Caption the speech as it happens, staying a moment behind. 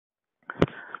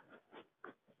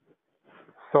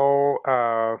So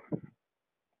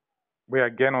we are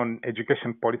again on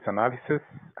education policy analysis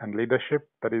and leadership.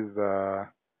 That is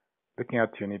looking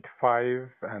at Unit 5,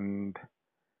 and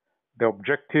the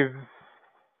objectives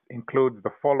include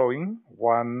the following.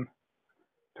 1,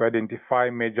 to identify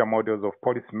major models of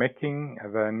policy making,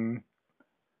 and then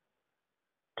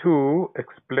 2,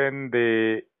 explain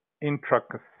the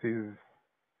intricacies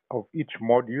of each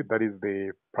module, that is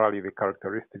probably the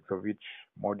characteristics of each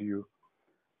module.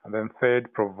 And then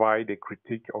 3rd, provide a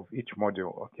critique of each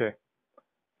module. Okay,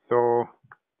 so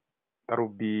that will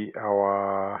be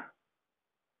our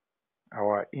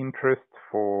interest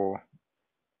for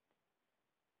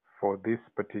this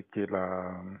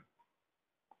particular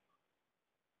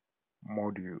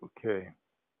module.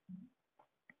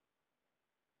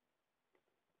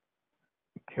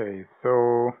 Okay,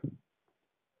 so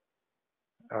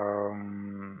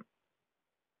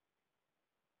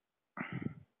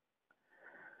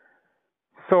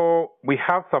so we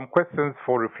have some questions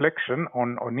for reflection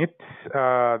on it.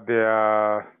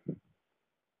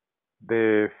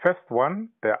 The first one,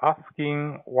 they're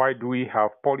asking, why do we have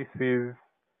policies?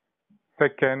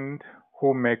 2nd,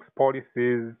 who makes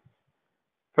policies?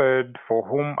 3rd, for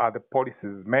whom are the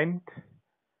policies meant?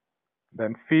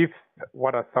 Then 5th,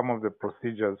 what are some of the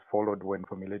procedures followed when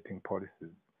formulating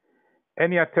policies?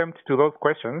 Any attempt to those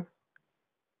questions?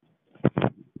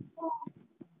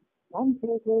 1,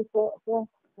 2, 3, 4, 4,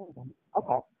 7.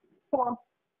 Okay. So,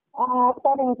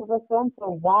 starting with the first one,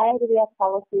 so why do we have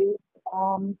policies?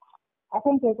 I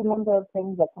think there's a number of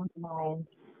things that come to mind.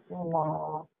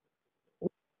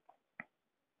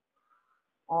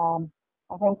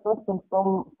 I think first and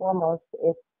foremost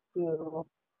is to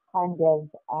kind of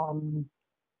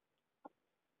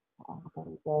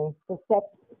to set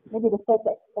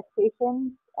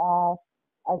expectations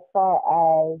as far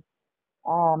as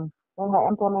when we're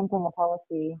implementing a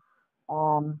policy.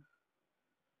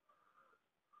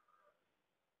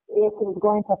 It is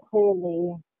going to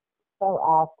clearly spell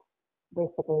out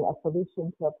basically a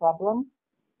solution to a problem,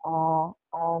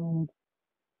 and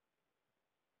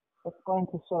it's going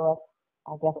to show us,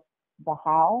 I guess, the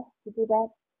how to do that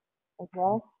as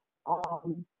well.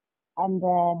 And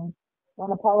then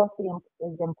when a policy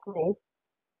is in place,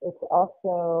 it's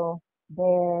also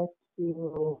there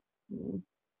to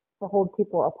hold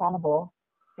people accountable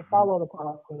to follow the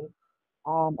policy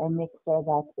and make sure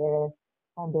that they're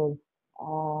kind of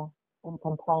in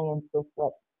compliance with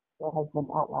what has been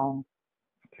outlined.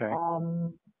 Okay.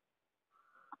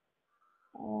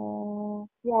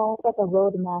 Yeah, it's like a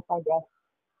roadmap, I guess,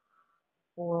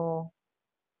 for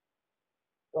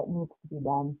what needs to be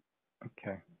done.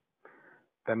 Okay.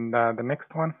 Then the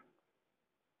next one.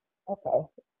 Okay.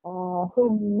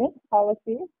 Who makes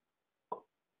policies?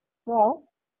 Well,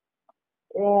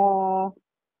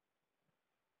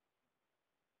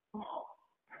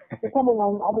 depending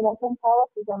on, I mean, some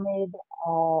policies are made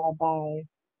by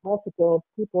multiple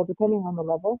people, depending on the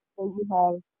level. So you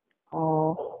have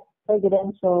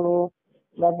presidential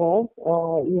level,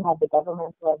 or you have the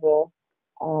government level.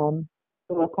 So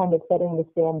we're kind of setting the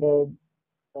standard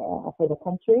for the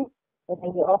country. But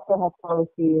then you also have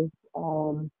policies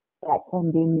that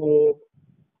can be made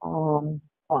on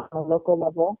a local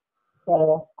level.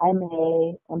 So I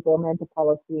may implement a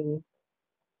policy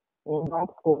in my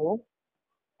school,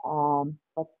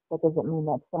 but that doesn't mean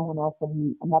that someone else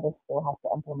in another school has to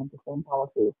implement the same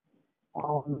policy.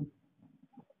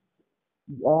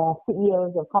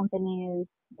 CEOs of companies,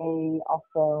 they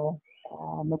also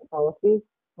make policies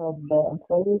for the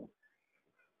employees.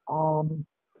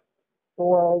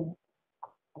 Boards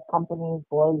of companies,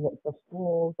 boards for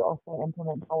schools also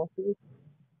implement policies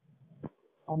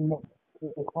and make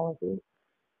policies.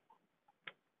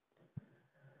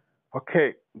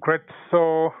 Okay, great.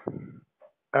 So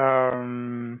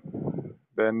then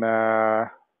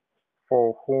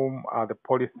for whom are the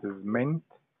policies meant?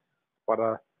 What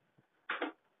are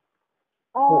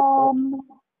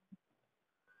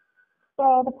so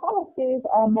the policies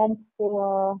are meant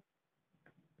for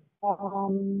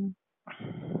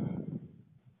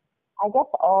I guess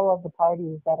all of the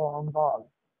parties that are involved,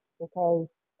 because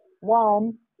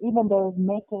one, even though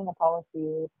making a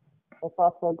policy, it's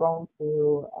also going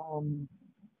to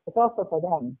it's also for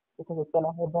them, because it's going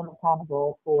to hold them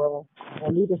accountable for their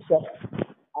leadership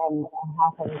and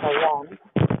how things are run.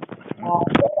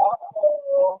 It's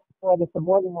also for the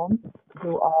subordinates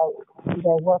who are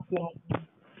either working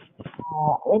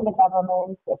in the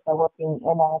government, if they're working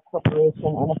in a corporation,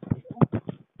 in a company,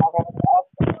 and then it's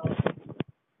also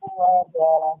for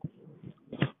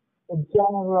the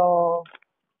general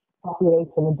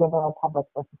population, the general public,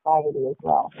 for society as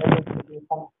well. There needs to be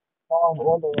some law and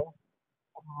order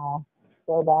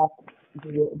so that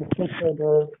the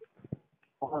stakeholders, if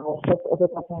we're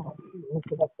talking about students,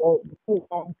 so that the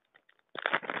students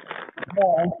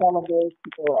and all of those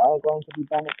people are going to be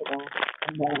benefiting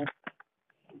from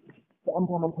the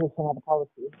implementation of the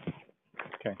policy.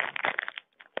 Okay.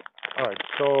 All right.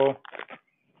 So,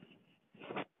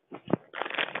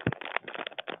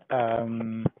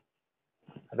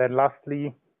 then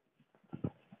lastly,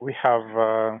 we have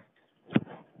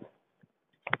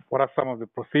what are some of the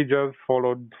procedures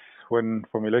followed when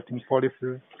formulating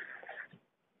policies?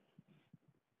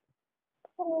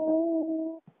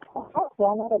 Actually, I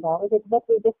don't know. Is it what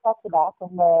we just talked about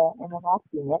in the last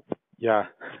unit? Yeah.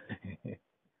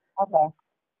 Okay.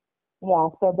 Yeah.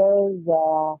 So there's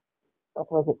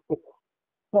what was it? 6.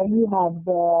 So you have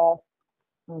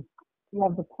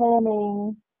the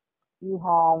planning, you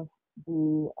have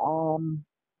the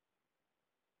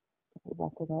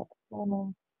after that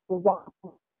planning, design,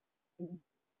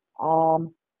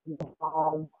 you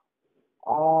have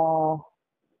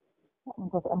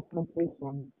with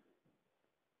implementation.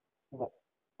 So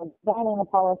designing a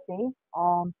policy,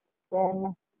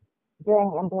 then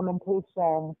during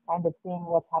implementation, kind of seeing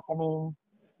what's happening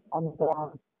on the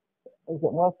ground. Is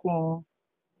it working?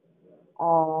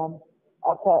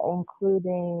 Also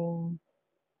including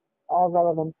all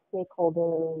relevant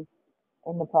stakeholders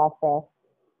in the process.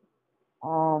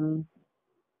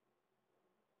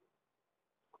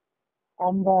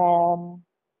 And then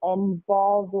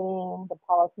involving the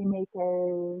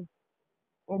policymakers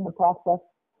in the process,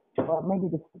 or maybe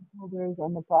the stakeholders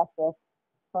in the process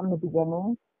from the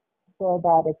beginning, so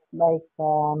that it's like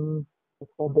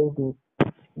it's a baby,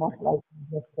 not like you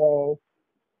just say,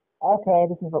 okay,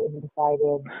 this is what we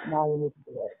decided, now you need to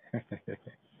do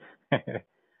it.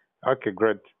 Okay,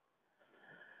 great.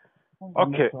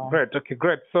 Okay,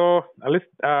 great. So at least,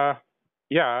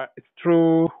 yeah, it's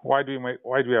true. Why do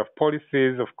we have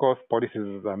policies? Of course,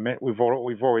 policies are made. We've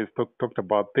always talked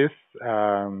about this.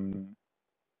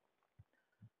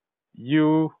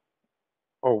 You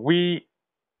or we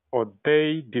or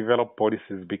they develop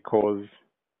policies because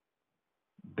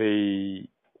they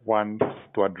want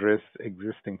to address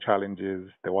existing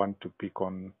challenges. They want to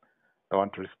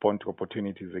respond to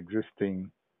opportunities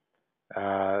existing.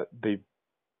 They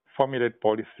formulate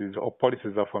policies, or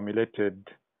policies are formulated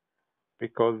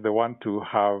because they want to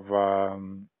have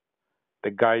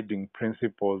the guiding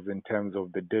principles in terms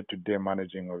of the day-to-day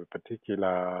managing of a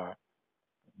particular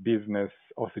business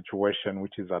or situation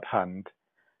which is at hand.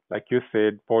 Like you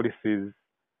said, policies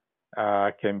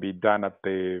can be done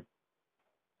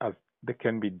they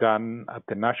can be done at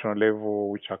the national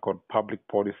level, which are called public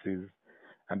policies,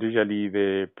 and usually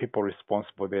the people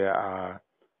responsible there are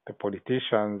the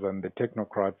politicians and the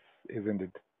technocrats, isn't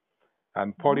it?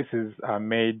 And policies are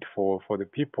made for the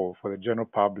people, for the general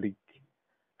public,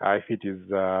 if it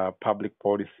is public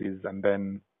policies, and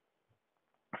then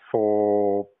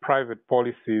for private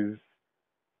policies,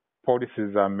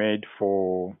 policies are made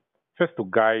for first to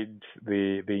guide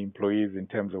the employees in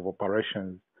terms of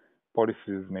operations.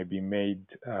 Policies may be made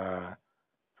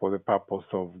for the purpose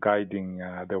of guiding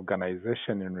the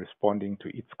organization in responding to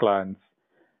its clients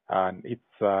and its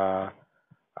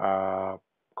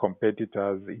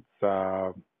competitors, its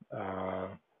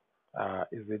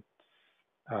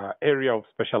area of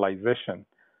specialization.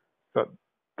 So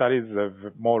that is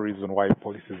more reason why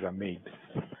policies are made.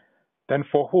 Then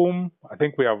for whom, I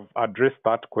think we have addressed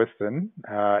that question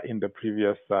in the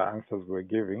previous answers we're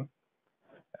giving.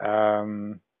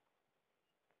 And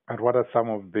what are some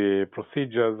of the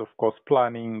procedures? Of course,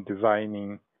 planning,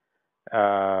 designing,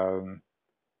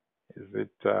 is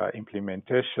it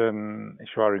implementation,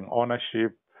 ensuring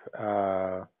ownership,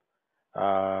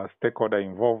 stakeholder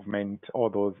involvement? All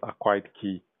those are quite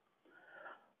key.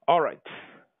 All right.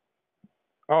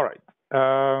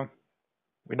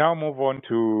 We now move on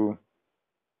to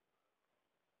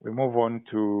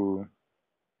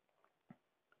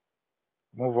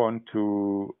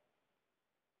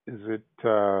is it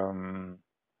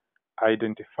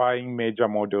identifying major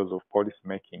models of policy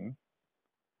making,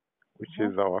 which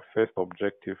is our first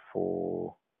objective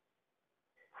for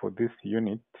this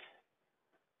unit.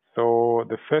 So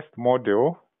the first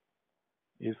model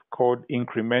is called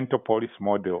incremental policy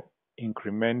model.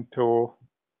 Incremental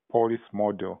policy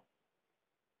model.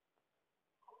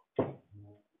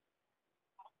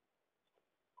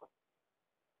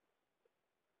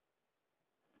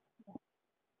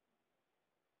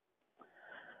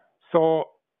 So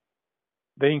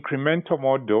the incremental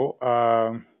model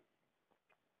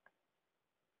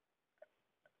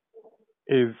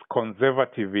is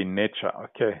conservative in nature.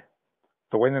 Okay.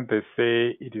 So when they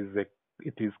say it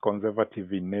is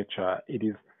conservative in nature, it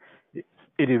is it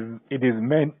is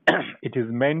meant it is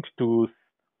meant to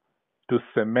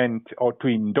cement or to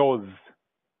endorse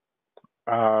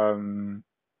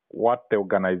what the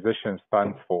organization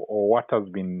stands for or what has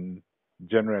been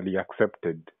generally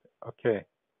accepted. Okay.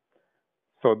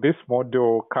 So this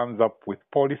model comes up with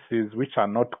policies which are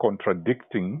not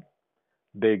contradicting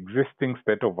the existing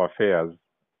state of affairs.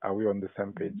 Are we on the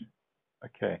same page?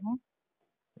 Okay.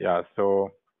 Yeah.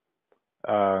 So,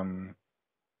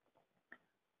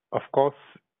 of course,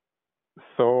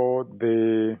 so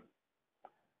they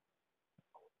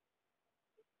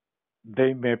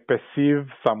may perceive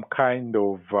some kind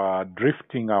of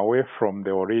drifting away from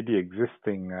the already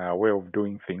existing way of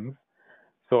doing things.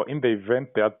 So, in the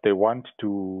event that they want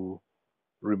to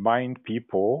remind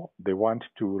people, they want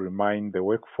to remind the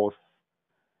workforce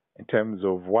in terms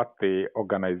of what the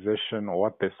organization or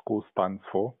what the school stands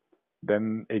for,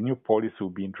 then a new policy will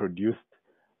be introduced,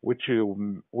 which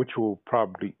will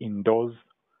probably endorse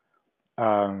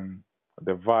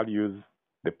the values,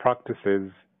 the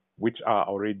practices which are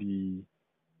already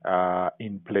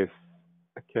in place.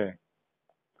 Okay.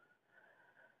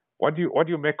 What do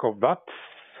you make of that?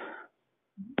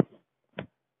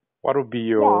 What would be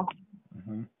your? Yeah.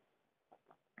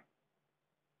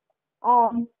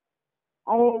 Mhm.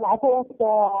 I mean, I think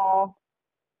so.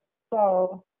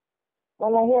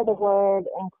 When I hear the word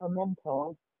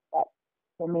incremental, that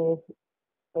to me is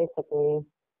basically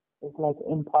is like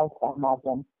in parts, I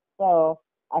imagine. So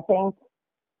I think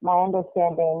my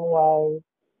understanding was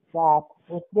that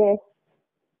with this,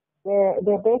 they're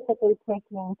basically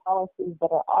taking policies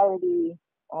that are already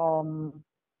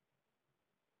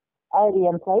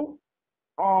in place,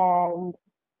 and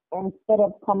instead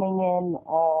of coming in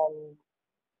and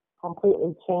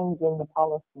completely changing the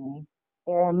policy,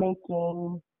 they're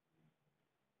making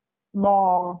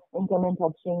small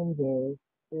incremental changes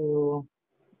to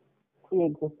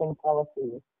pre-existing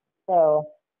policies. So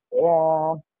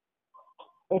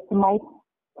it might,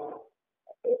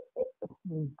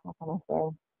 how can I say?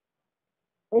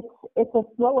 It's a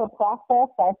slower process,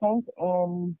 I think,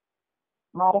 in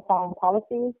modifying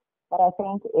policies, but I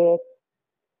think it's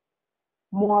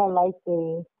more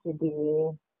likely to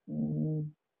be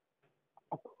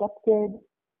accepted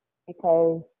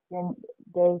because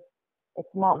there's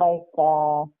it's not like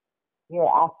you're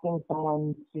asking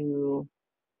someone to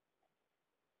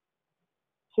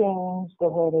change the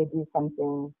way they do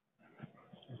something.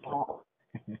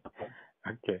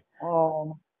 Okay.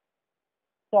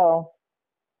 So,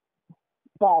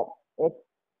 but it's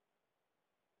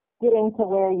getting to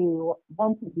where you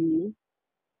want to be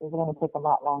is going to take a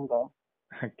lot longer.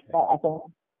 Okay. But I think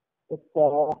it's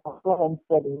slow and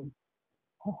steady.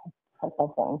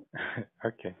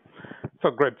 Okay.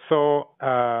 So great. So,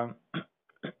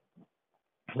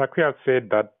 like we have said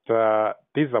that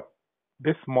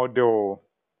this model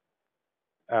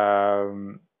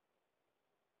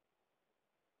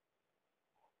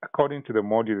according to the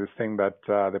module is saying that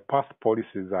the past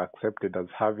policies are accepted as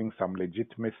having some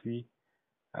legitimacy,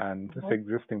 and these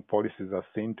existing policies are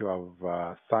seen to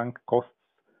have sunk costs,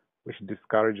 which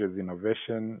discourages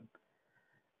innovation.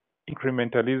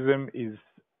 Incrementalism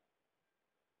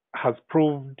has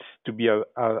proved to be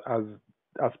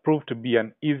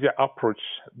an easier approach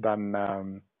than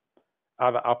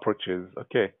other approaches.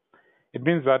 Okay, it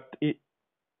means that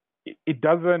it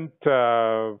doesn't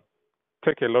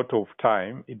take a lot of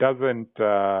time. It doesn't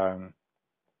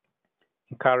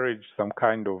encourage some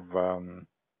kind of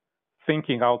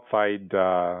thinking outside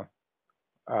the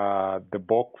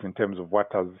box in terms of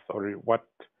what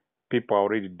people are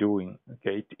already doing.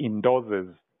 Okay, it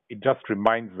endorses. It just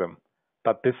reminds them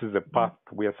that this is a path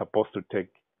we are supposed to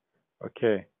take.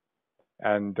 Okay,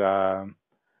 and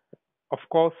of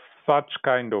course, such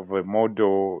kind of a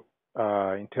model,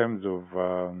 in terms of,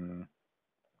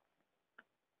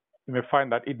 you may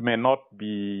find that it may not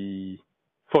be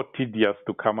so tedious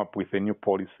to come up with a new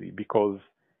policy because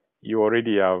you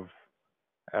already have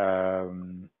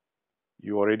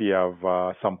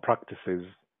some practices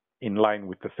in line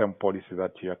with the same policy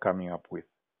that you are coming up with.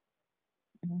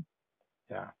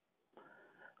 Yeah.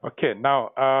 Okay.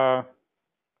 Now,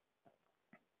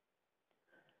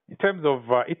 in terms of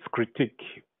its critique,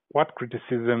 what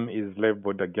criticism is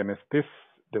leveled against this?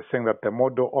 They're saying that the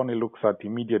model only looks at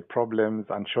immediate problems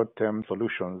and short-term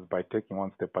solutions by taking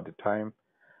one step at a time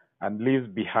and leaves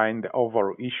behind the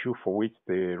overall issue for which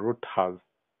the root has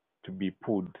to be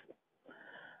pulled.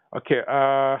 Okay,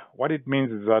 what it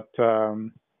means is that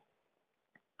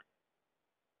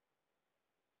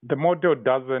the model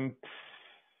does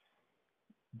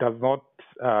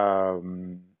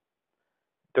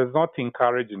not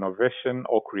encourage innovation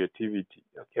or creativity.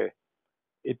 Okay,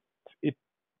 it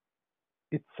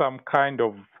some kind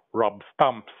of rub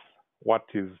stamps what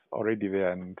is already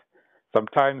there, and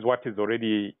sometimes what is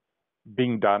already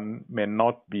being done may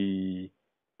not be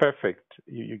perfect.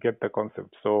 You get the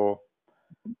concept. So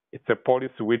it's a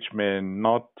policy which may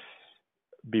not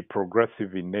be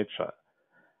progressive in nature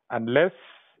unless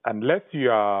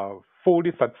you are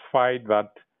fully satisfied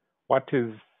that what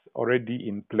is already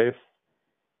in place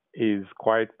is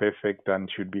quite perfect and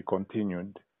should be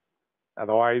continued.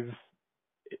 Otherwise,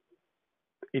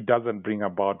 it doesn't bring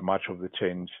about much of the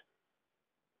change.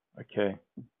 Okay.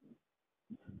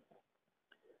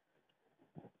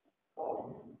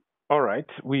 All right.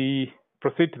 We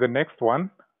proceed to the next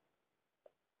one.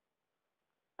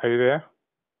 Are you there?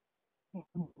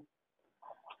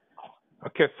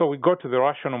 Okay, so we go to the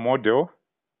rational model.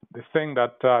 They're saying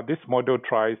that this model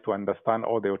tries to understand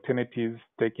all the alternatives,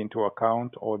 take into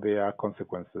account all their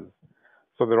consequences.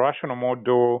 So the rational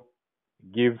model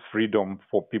gives freedom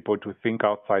for people to think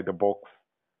outside the box.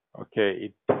 Okay,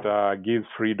 it gives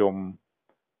freedom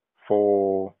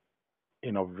for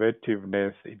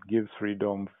innovativeness. It gives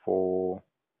freedom for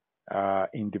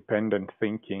independent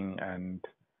thinking and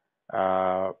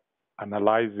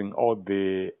analyzing all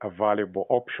the available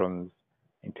options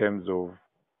in terms of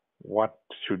what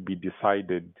should be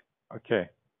decided. Okay.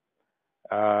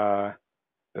 They're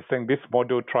saying this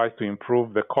model tries to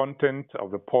improve the content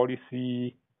of the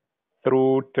policy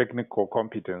through technical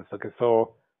competence. Okay,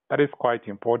 so that is quite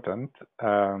important.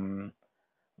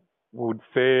 We would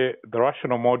say the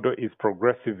rational model is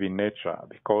progressive in nature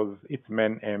because its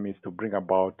main aim is to bring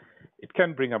about, it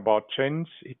can bring about change.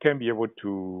 It can be able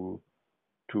to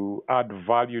add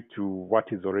value to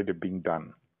what is already being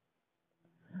done.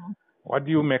 What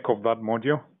do you make of that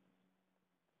module?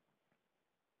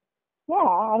 Yeah,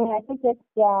 I mean, I think it's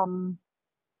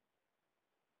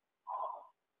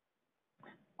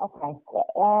okay.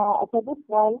 So this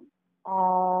one,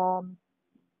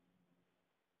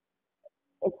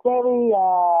 it's very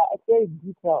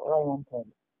detail oriented,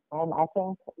 and I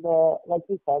think like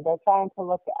you said, they're trying to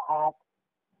look at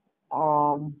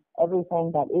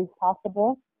everything that is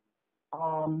possible.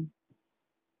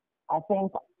 I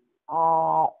think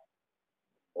I'll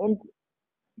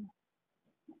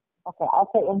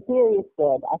say in theory it's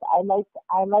good. I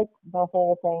like the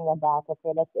whole thing about,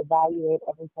 okay, let's evaluate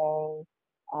everything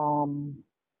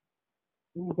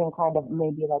using kind of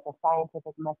maybe like a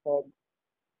scientific method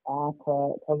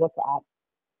to look at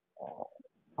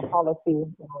a policy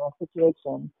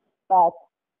situation. But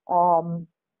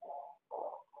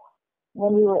when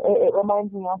it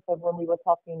reminds me also of when we were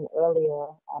talking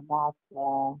earlier about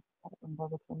I don't remember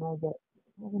which one was it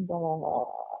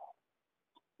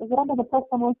under the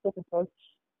personalistic approach?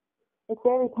 It's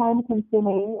very time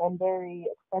consuming and very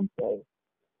expensive.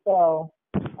 So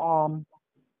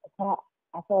it's not,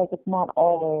 I feel like it's not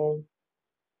always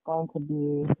going to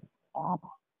be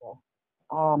possible.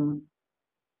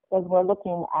 Because we're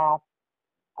looking at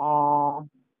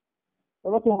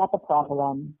the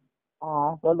problem.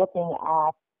 We're looking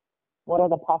at what are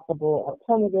the possible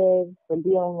alternatives for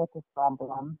dealing with this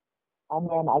problem. And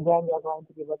then again, you're going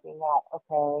to be looking at,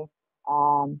 okay,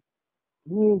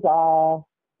 these are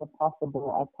the possible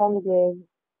alternatives.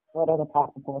 What are the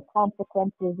possible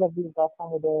consequences of these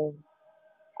alternatives?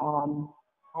 And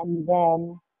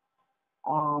then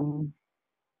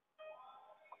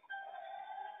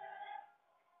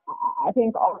I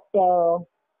think also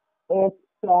it's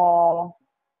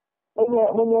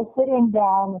when you're sitting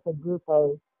down with a group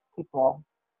of people,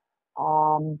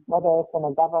 whether it's in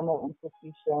a government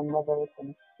institution, whether it's in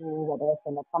a school, whether it's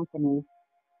in a company,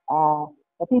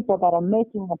 the people that are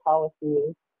making the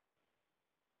policies,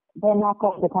 they're not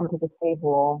going to come to the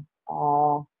table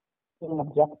being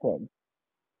objective.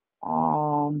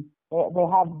 They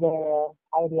have their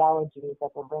ideologies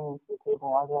that they're bringing to the table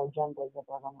or their agendas that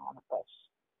they're going to want to push.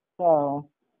 So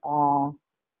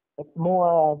it's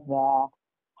more of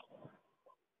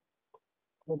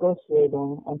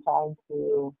negotiating and trying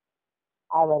to,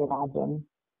 I would imagine,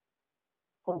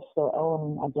 push their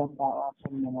own agenda or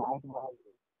opinion or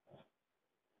ideology.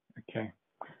 Okay.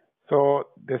 So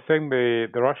they're saying the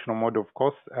rational model, of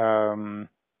course,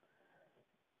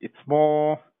 it's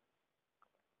more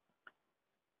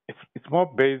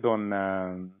based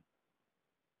on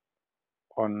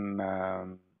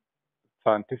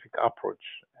scientific approach,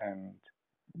 and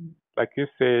like you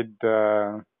said,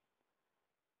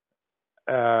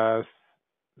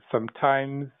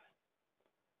 sometimes.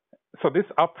 So this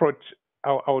approach,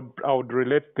 I would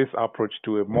relate this approach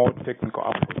to a more technical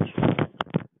approach,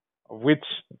 which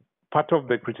part of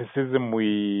the criticism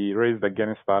we raised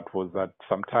against that was that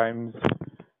sometimes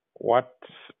what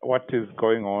is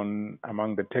going on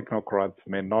among the technocrats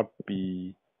may not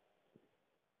be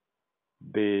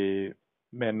they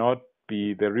may not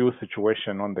be the real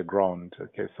situation on the ground.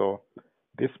 Okay, so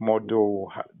this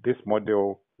model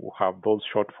will have those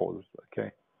shortfalls.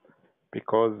 Okay,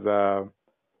 because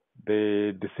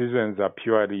the decisions are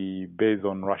purely based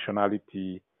on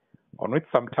rationality, on which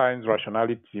sometimes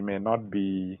rationality may not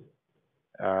be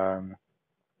the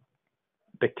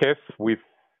case with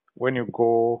when you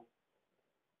go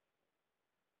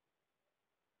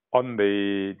on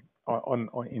the on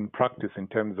in practice in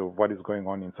terms of what is going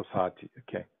on in society.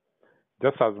 Okay,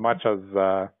 just as much as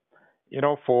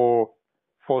for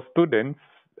students,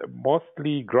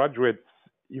 mostly graduates,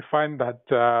 you find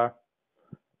that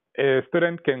a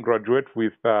student can graduate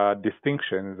with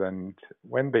distinctions, and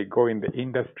when they go in the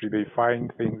industry, they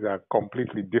find things are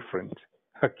completely different.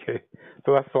 Okay,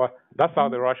 so that's how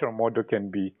the rational model can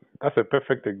be. That's a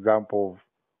perfect example of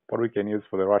what we can use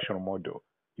for the rational model.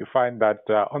 You find that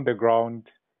on the ground,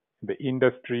 the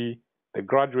industry, the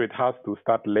graduate has to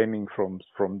start learning from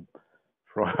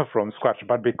scratch,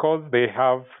 but because they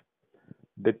have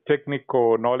the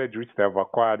technical knowledge which they have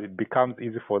acquired, it becomes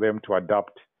easy for them to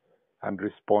adapt and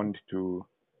respond to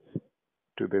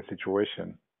the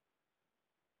situation.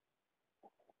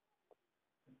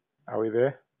 Are we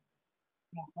there?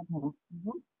 Yeah. Mm-hmm.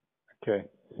 Okay.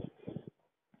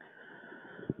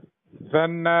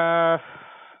 Then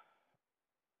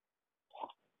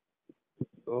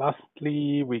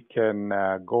lastly, we can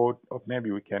go, or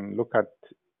maybe we can look at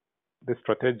the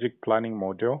strategic planning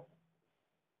model.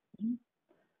 Mm-hmm.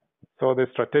 So the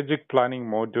strategic planning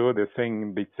model, they're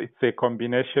saying it's a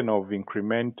combination of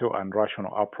incremental and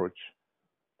rational approach.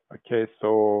 Okay,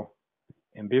 so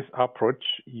in this approach,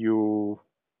 you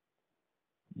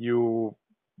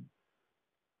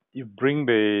bring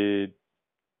the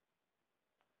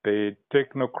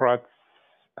technocrats,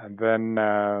 and then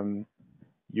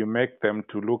you make them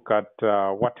to look at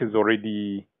what is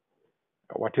already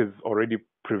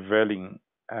prevailing,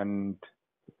 and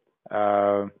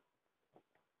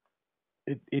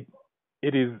it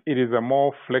is a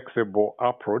more flexible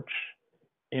approach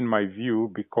in my view,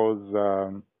 because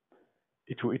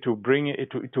it will bring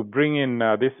in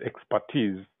this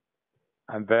expertise,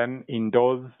 and then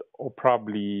endorse or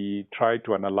probably try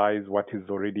to analyze what is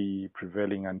already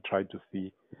prevailing and try to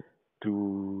see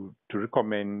to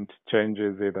recommend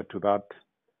changes either to that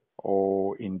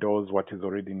or endorse what is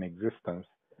already in existence.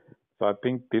 So I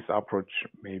think this approach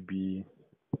may be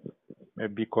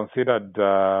considered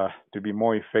to be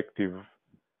more effective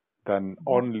than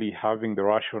only having the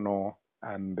rational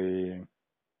and the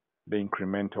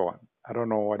incremental one. I don't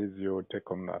know, what is your take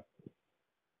on that?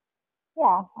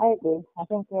 Yeah, I agree. I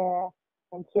think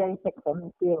and cherry pick from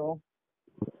the few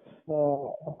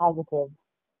the positive.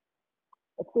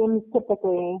 It seems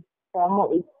typically, from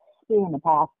what we've seen in the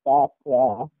past, that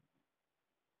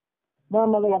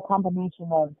normally a combination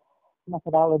of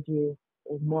methodologies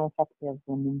is more effective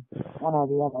than one or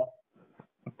the other.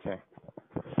 Okay.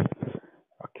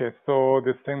 Okay, so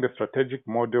this thing, the strategic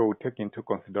model will take into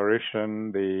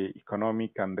consideration the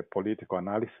economic and the political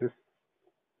analysis.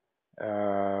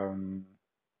 And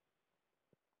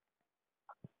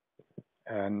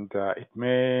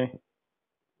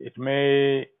it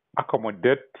may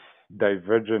accommodate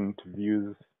divergent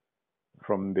views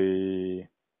from the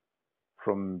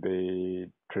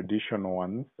traditional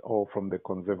ones or from the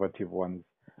conservative ones,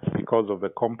 because of the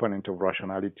component of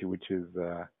rationality which is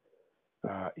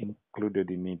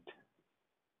included in it.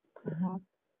 Mm-hmm.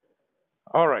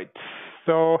 All right.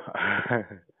 So,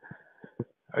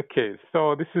 okay.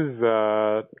 So this is.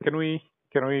 Can we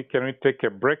take a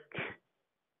break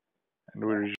and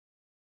we